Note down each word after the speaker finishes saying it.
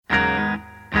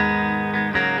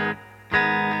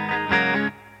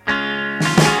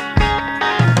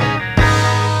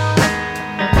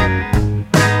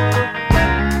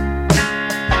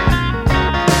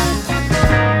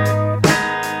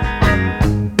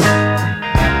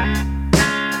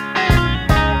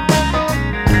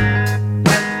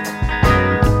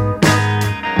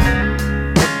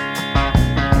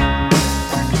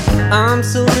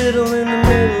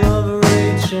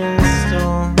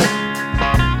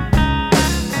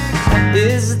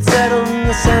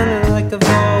the center like I've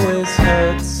always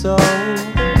heard so.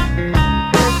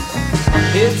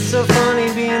 It's so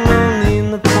funny being lonely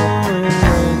in the pouring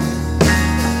rain.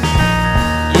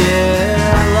 Yeah,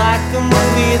 like a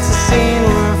movie, it's a scene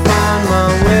where I find my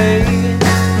way.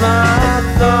 My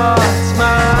thoughts,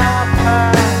 my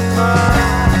path, my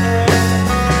head.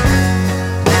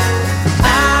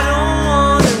 I don't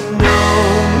wanna know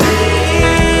me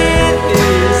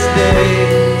these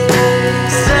days.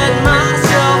 Set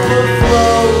myself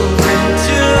afloat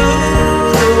into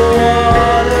the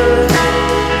water,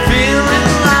 feeling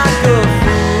like a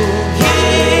fool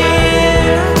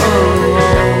here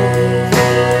alone.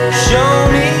 Show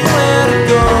me where to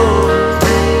go.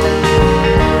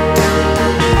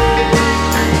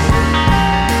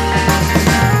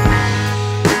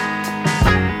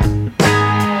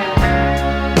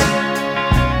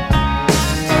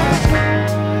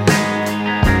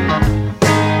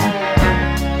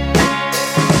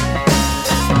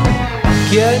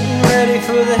 Getting ready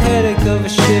for the headache of a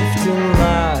shifting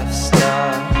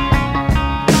lifestyle.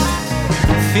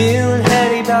 Feeling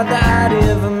heady about the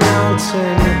idea of a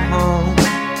mountain home.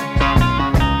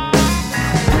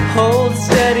 Hold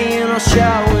steady and I'll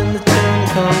shout when the turn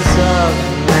comes up,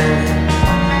 man.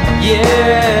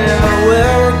 Yeah.